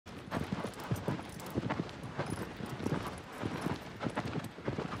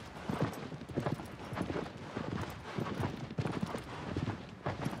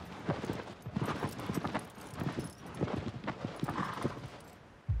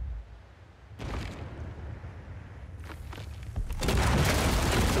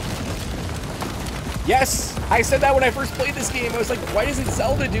Yes! I said that when I first played this game. I was like, why isn't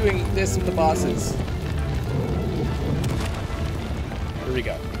Zelda doing this with the bosses? Here we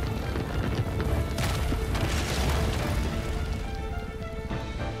go.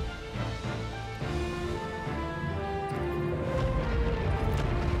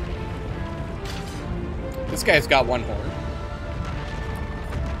 This guy's got one horn.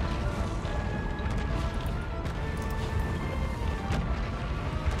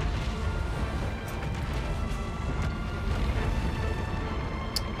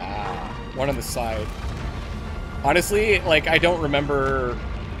 One on the side. Honestly, like, I don't remember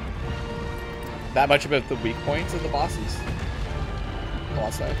that much about the weak points of the bosses.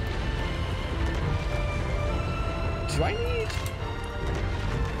 Colossi. Do I need...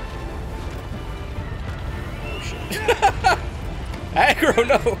 Oh, shit. Aggro,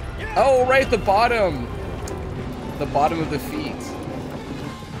 no! Oh, right, the bottom. The bottom of the feet.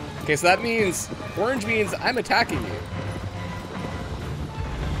 Okay, so that means... Orange means I'm attacking you.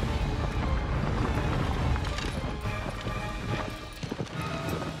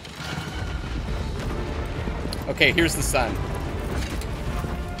 Okay, here's the sun.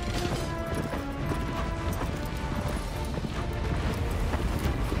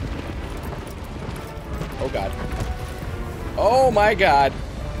 Oh god. Oh my god.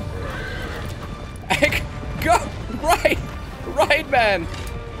 Go! Right! Right, man!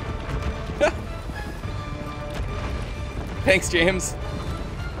 Thanks, James.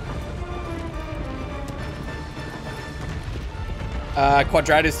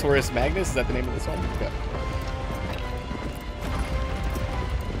 Quadratus Taurus Magnus, is that the name of this one? Okay.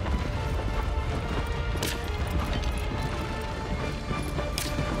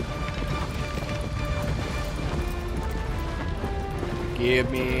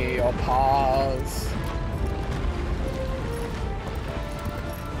 Give me a pause.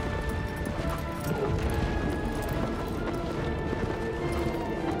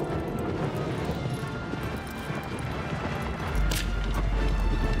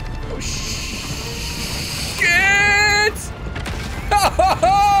 Oh, shit!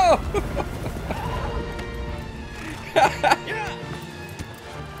 Oh! Yeah!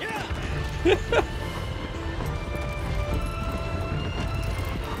 Yeah!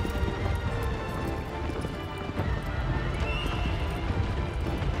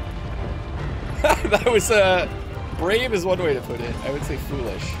 That was brave is one way to put it. I would say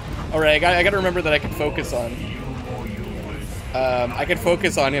foolish. All right, I got to remember that I can focus on. I can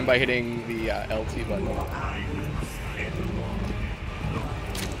focus on him by hitting the LT button.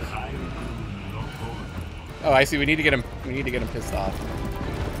 Oh, I see. We need to get him. We need to get him pissed off.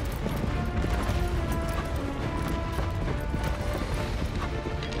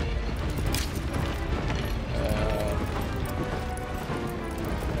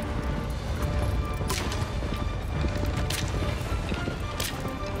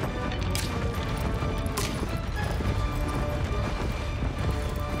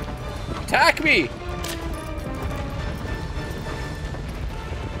 Attack me! Here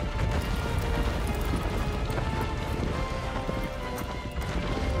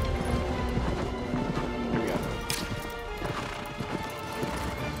we go.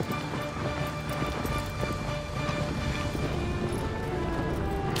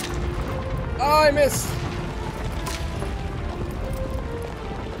 Oh, I missed!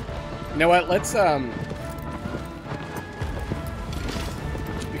 You know what? Let's,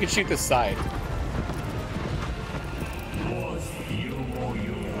 we can shoot this side.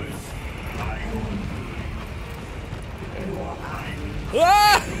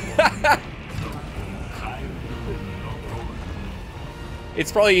 Ah!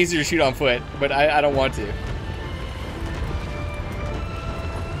 It's probably easier to shoot on foot, but I don't want to.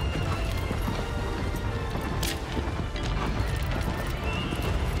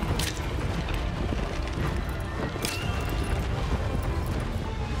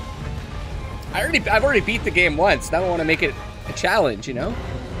 I've already beat the game once. Now I want to make it a challenge, you know?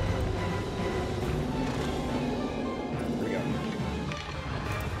 Here we go.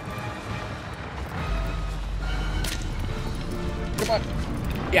 Come on.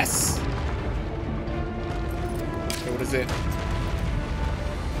 Yes. Okay, what is it?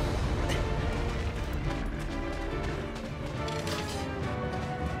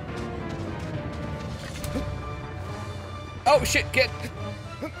 Oh shit, get.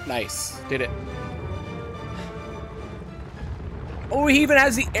 Nice. Did it. Oh, he even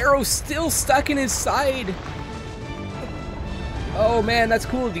has the arrow still stuck in his side. Oh man, that's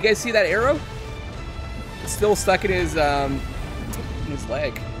cool. Do you guys see that arrow? It's still stuck in his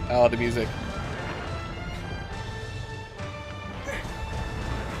leg. Oh, the music.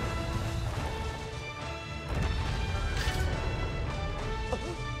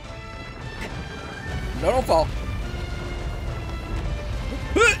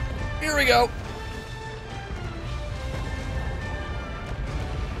 we go.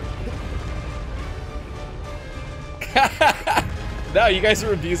 No, you guys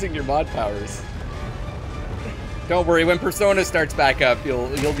are abusing your mod powers. Don't worry, when Persona starts back up,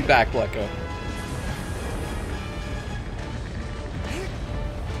 you'll be back, Blecko.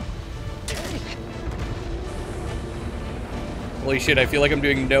 Holy shit, I feel like I'm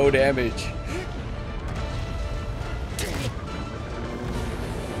doing no damage.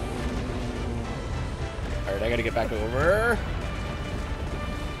 Alright, I gotta get back over.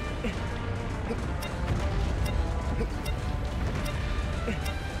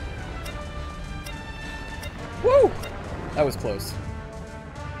 Woo! That was close.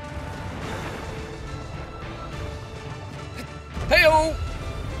 Hey-oh!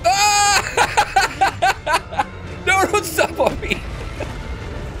 Ah! No, don't stop on me!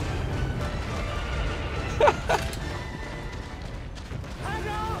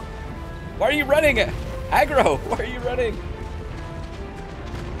 Why are you running? Aggro, why are you running?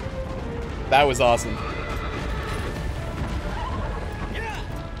 That was awesome.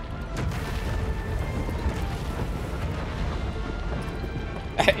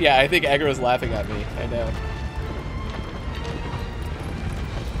 Yeah, I think Aggro's laughing at me. I know.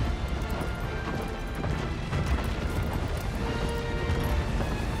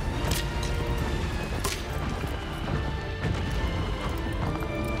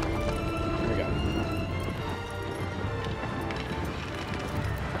 Here we go.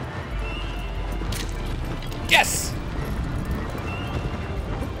 Yes!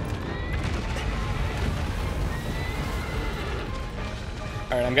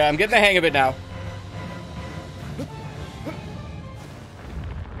 Alright, I'm getting the hang of it now.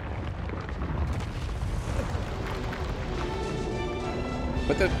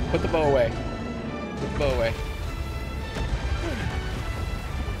 Put the bow away. Put the bow away.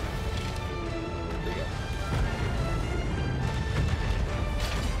 There you go.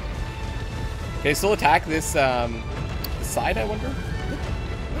 Can I still attack this this side, I wonder?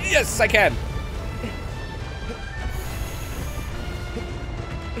 Yes, I can!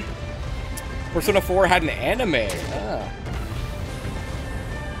 Persona 4 had an anime. Ah.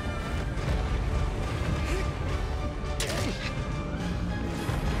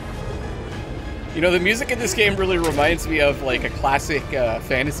 You know, the music in this game really reminds me of like a classic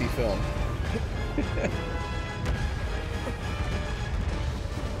fantasy film.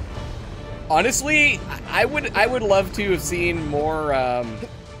 Honestly, I would love to have seen more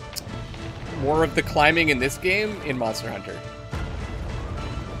more of the climbing in this game in Monster Hunter.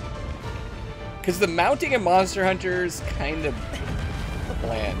 Because the mounting in Monster Hunter is kind of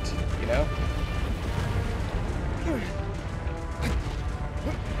bland, you know?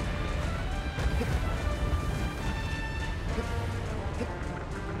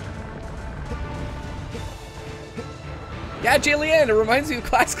 Yeah, Jillian, it reminds me of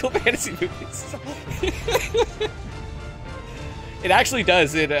classical fantasy movies. It actually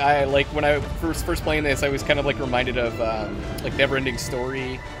does. I like when I first playing this, I was kind of like reminded of like Neverending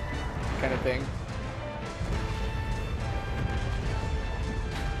Story kind of thing.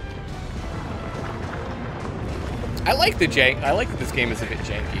 I like the jank. I like that this game is a bit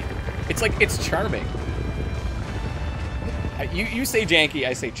janky. It's like it's charming. You say janky,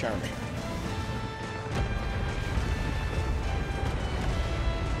 I say charming.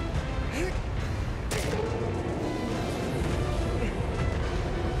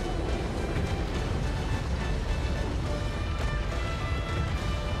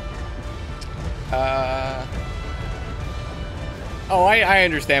 Oh, I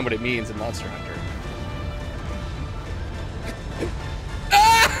understand what it means in Monster Hunter.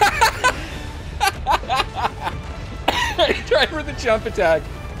 Try for the jump attack.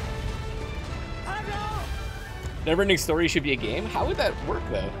 Neverending Story should be a game? How would that work,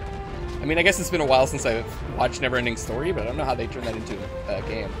 though? I mean, I guess it's been a while since I've watched Neverending Story, but I don't know how they turn that into a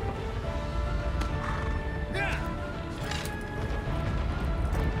game.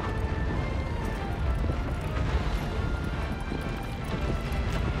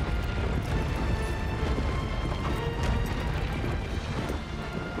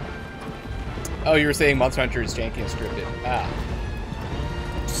 Oh, you were saying Monster Hunter is janky and scripted. Ah.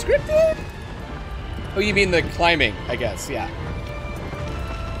 Scripted? Oh, you mean the climbing, I guess, yeah.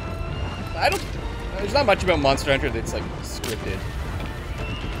 There's not much about Monster Hunter that's, like, scripted.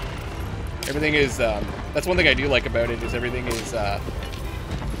 Everything is, that's one thing I do like about it, is everything is, a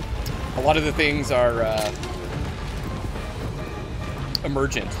lot of the things are,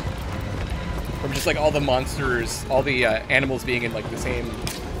 emergent. From just, like, all the monsters, all the, animals being in, like, the same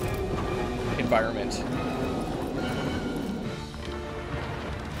environment.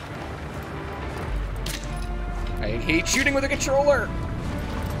 I hate shooting with a controller.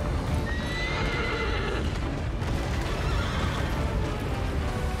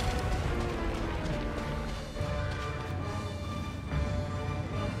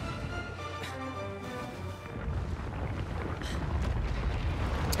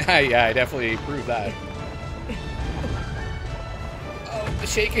 Yeah, I definitely proved that. Oh, the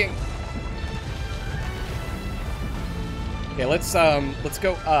shaking. Okay, let's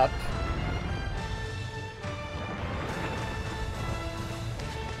go up.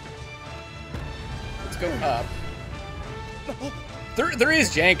 Let's go up. There is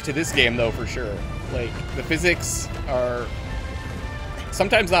jank to this game though, for sure. Like, the physics are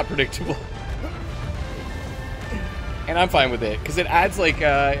sometimes not predictable. And I'm fine with it, because it adds like it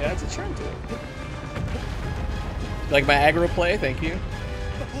adds a charm to it. Like my aggro play, thank you.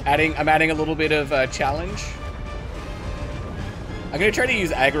 I'm adding a little bit of challenge. I'm gonna try to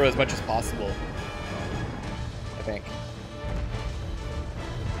use aggro as much as possible, I think.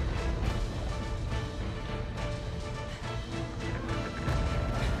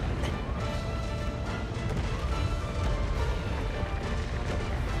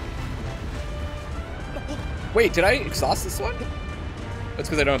 Wait, did I exhaust this one? That's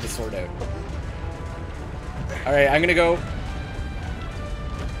because I don't have the sword out. Alright, I'm gonna go.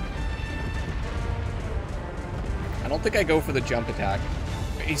 I don't think I go for the jump attack.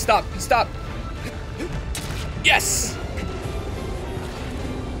 He stopped! He stopped! Yes!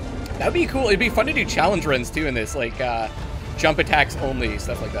 That'd be cool. It'd be fun to do challenge runs too in this, like jump attacks only,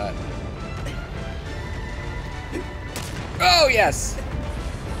 stuff like that. Oh, yes!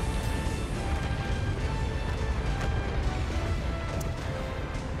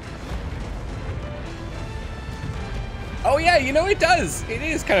 Oh yeah, you know it does. It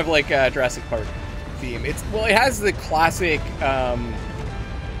is kind of like a Jurassic Park theme. It has the classic,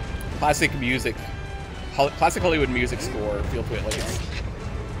 classic music, classic Hollywood music score feel to it, like it's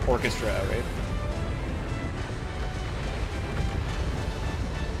orchestra, right?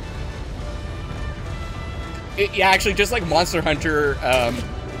 Yeah, actually, just like Monster Hunter,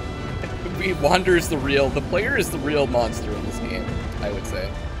 the player is the real monster in this game, I would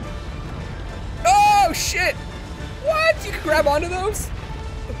say. Oh shit! What? You can grab onto those?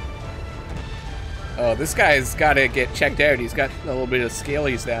 Oh, this guy's got to get checked out. He's got a little bit of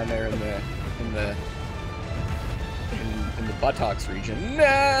scalies down there in the buttocks region.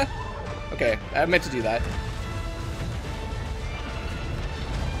 Nah. Okay, I meant to do that.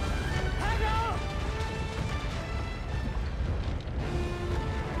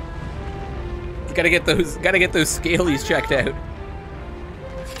 Gotta get those scalies checked out.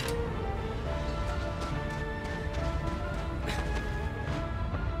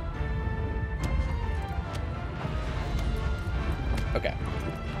 Okay.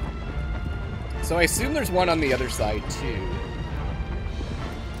 So I assume there's one on the other side too.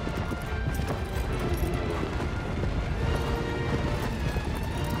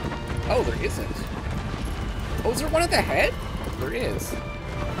 Oh, there isn't. Oh, is there one at the head? There is.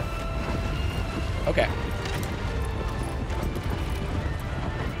 Okay.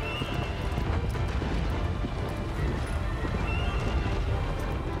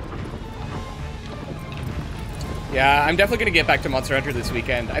 Yeah, I'm definitely gonna get back to Monster Hunter this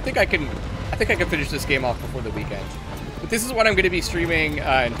weekend. I think I can finish this game off before the weekend. But this is what I'm gonna be streaming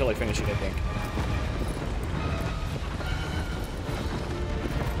until I finish it, I think.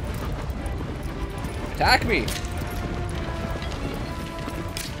 Attack me!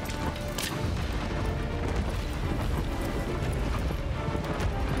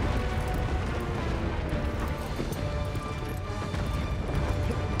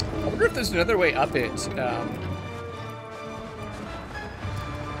 I wonder if there's another way up it.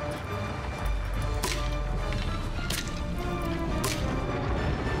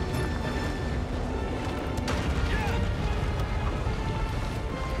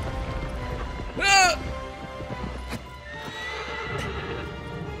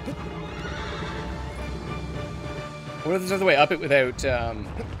 What if there's another way up it without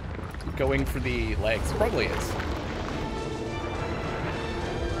going for the legs? Probably is.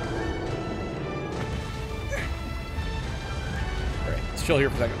 Alright, let's chill here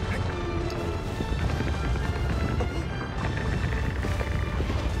for a second.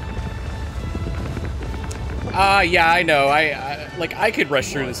 Yeah, I know. I could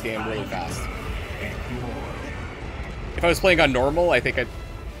rush through this game really fast. If I was playing on normal, I think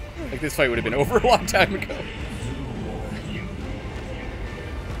this fight would have been over a long time ago.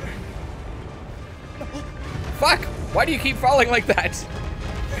 Fuck! Why do you keep falling like that?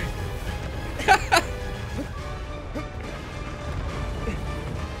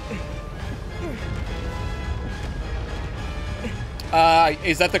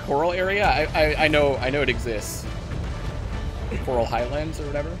 Is that the coral area? I know it exists. Coral Highlands or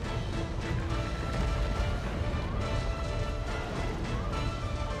whatever.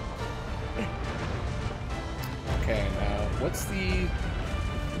 Okay, now what's the...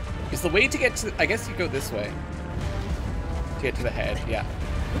 Is the way to get to... I guess you go this way. To get to the head, yeah.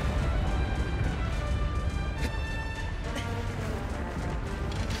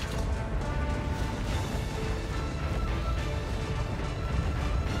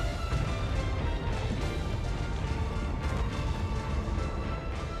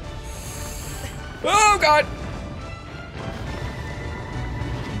 Oh, God!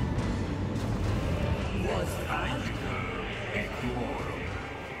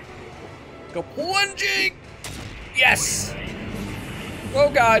 Go plunging! Yes! Oh,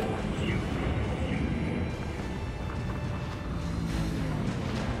 God.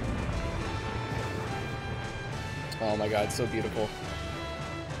 Oh, my God. So beautiful.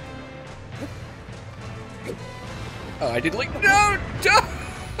 Oh, I did like... No!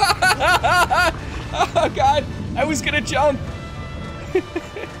 Oh, God. I was gonna jump.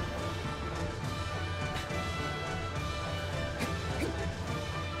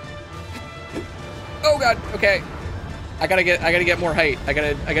 Oh, God. Okay. I gotta get more height. I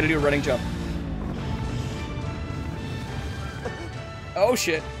gotta do a running jump. Oh,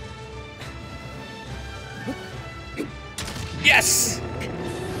 shit. Yes!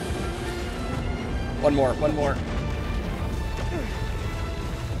 One more.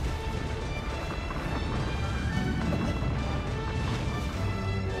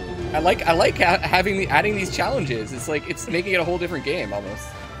 I like adding these challenges. It's like it's making it a whole different game almost.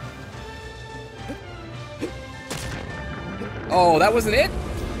 Oh, that wasn't it?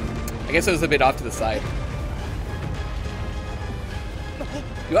 I guess it was a bit off to the side.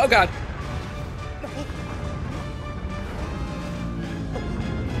 Oh, God.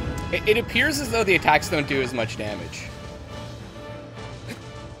 It appears as though the attacks don't do as much damage.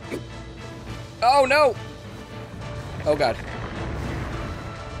 Oh, no! Oh, God.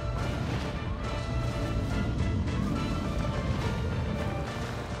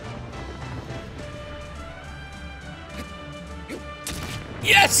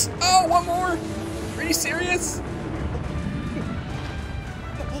 Yes! Oh, one more! Are you serious?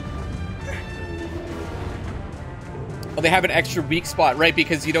 Oh, they have an extra weak spot, right?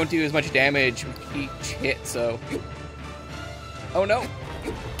 Because you don't do as much damage with each hit, so... Oh, no.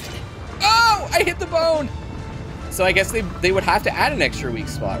 Oh! I hit the bone! So I guess they would have to add an extra weak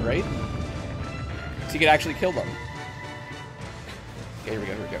spot, right? So you could actually kill them. Okay, here we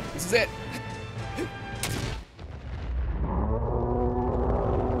go. This is it.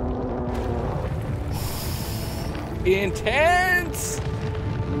 Intense!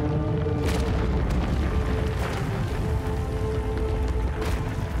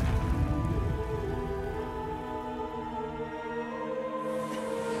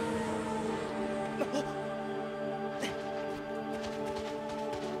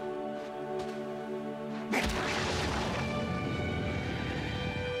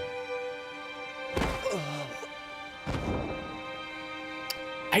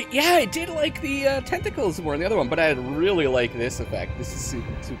 Yeah, I did like the tentacles more than the other one, but I really like this effect. This is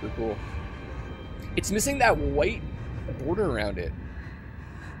super, super cool. It's missing that white border around it.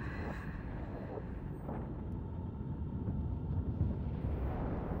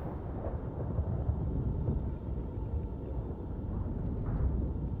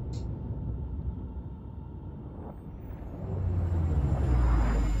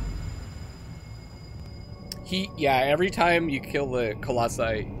 Yeah, every time you kill the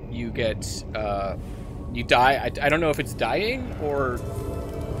Colossi, you get, you die. I don't know if it's dying or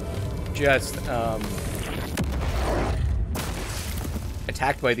just,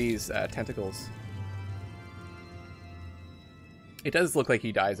 attacked by these, tentacles. It does look like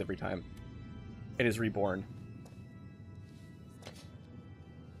he dies every time. It is reborn.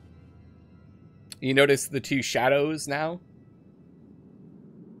 You notice the two shadows now?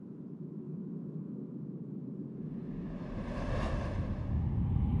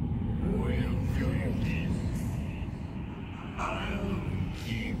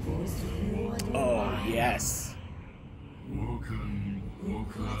 Yes.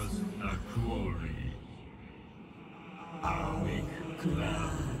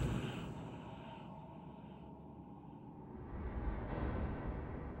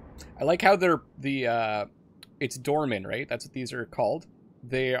 I like how they're it's Dorman, right? That's what these are called.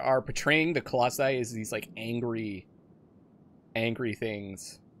 They are portraying the Colossi as these like angry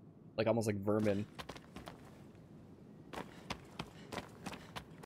things, like almost like vermin.